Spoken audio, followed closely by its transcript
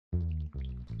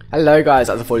Hello guys,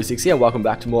 that's 46 here and welcome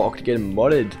back to more Octogeddon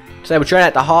modded. Today we're trying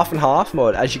out the half and half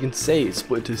mod. As you can see, it's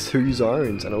split into 2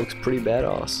 zones and it looks pretty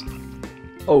badass.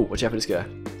 Oh, watch out for this guy.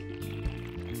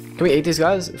 Can we eat these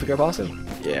guys if we go past them?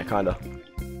 Yeah, kinda.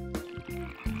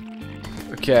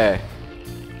 Okay.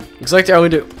 Looks like the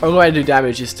only way to do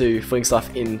damage is to fling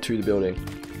stuff into the building.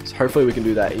 So hopefully we can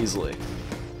do that easily.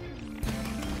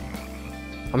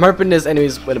 I'm hoping there's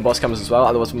enemies where the boss comes as well,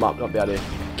 otherwise we might not be able to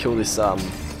kill this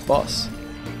boss.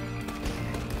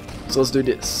 So let's do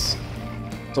this.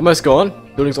 It's almost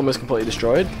gone. Building's almost completely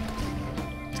destroyed.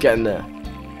 Let's get in there.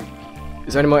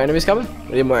 Is there any more enemies coming?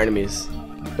 We need more enemies.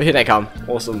 Oh, here they come.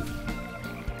 Awesome.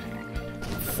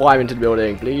 Fly into the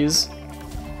building, please.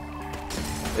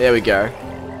 There we go.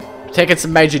 Taking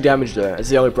some major damage though. That's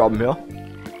the only problem here.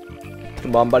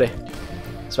 Come on, buddy.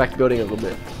 Smack the building a little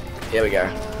bit. There we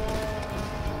go.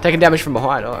 Taking damage from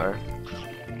behind. Uh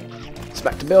oh.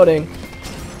 Smack the building.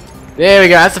 There we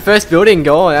go, that's the first building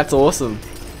going, that's awesome.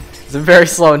 It's a very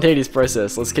slow and tedious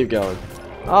process, let's keep going.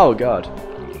 Oh god.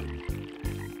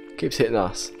 Keeps hitting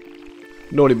us.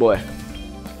 Naughty boy.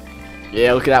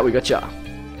 Yeah, look at that, we got ya.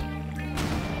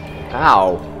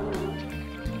 Ow.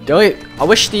 I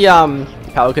wish the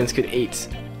pelicans could eat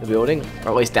the building,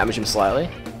 or at least damage them slightly.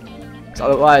 Because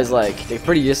otherwise, like, they're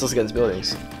pretty useless against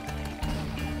buildings.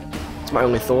 That's my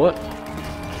only thought.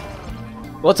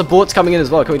 Lots of bullets coming in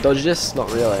as well, can we dodge this? Not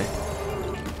really.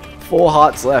 4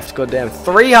 hearts left, goddamn.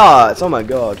 3 hearts! Oh my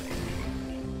god.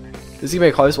 This is gonna be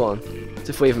a close one. As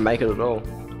if we even make it at all.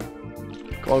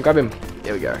 Come on, grab him.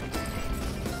 There we go.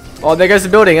 Oh, there goes the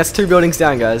building. That's 2 buildings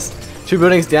down, guys. 2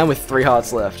 buildings down with 3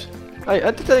 hearts left. Hey,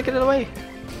 did they get it away?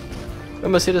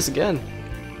 Almost hit us again.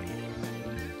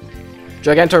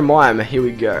 Giganto Mime, here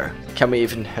we go. Can we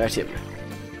even hurt him?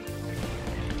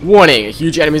 Warning, a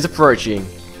huge enemy is approaching.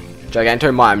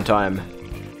 Giganto Mime time.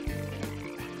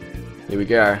 Here we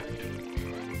go.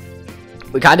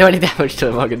 We can't do any damage to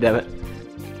him, oh god damn it.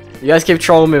 You guys keep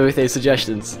trolling me with these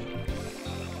suggestions.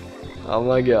 Oh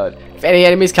my god. If any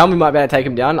enemies come, we might be able to take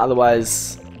him down,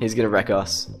 otherwise he's gonna wreck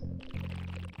us.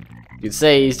 You can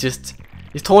see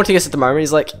he's taunting us at the moment.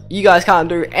 He's like, you guys can't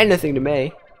do anything to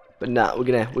me. But nah, we're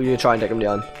gonna try and take him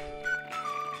down.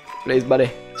 Please,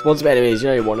 buddy. Spawn some enemies, you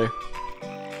know you want to.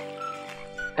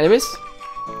 Enemies?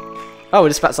 Oh, we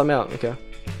just spat some out, okay.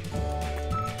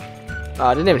 Oh,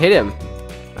 I didn't even hit him.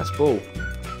 That's bull.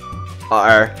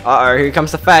 Uh-oh, here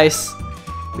comes the face.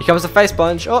 Here comes the face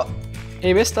punch. Oh,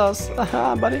 he missed us.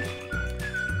 Haha, buddy.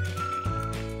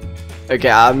 Okay,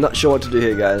 I'm not sure what to do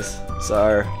here, guys.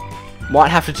 So, might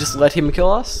have to just let him kill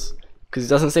us. Because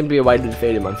there doesn't seem to be a way to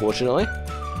defeat him, unfortunately.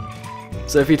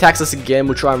 So if he attacks us again,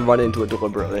 we'll try and run into it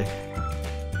deliberately.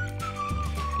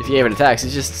 If he even attacks,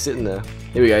 he's just sitting there.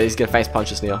 Here we go, he's gonna face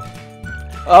punch us now.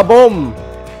 Oh, boom!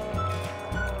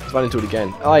 Let's run into it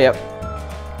again. Oh, yep.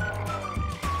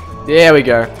 There we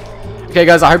go. Okay,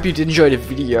 guys, I hope you did enjoy the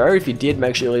video. If you did,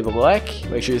 make sure you leave a like.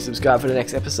 Make sure you subscribe for the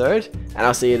next episode. And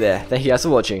I'll see you there. Thank you guys for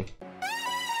watching.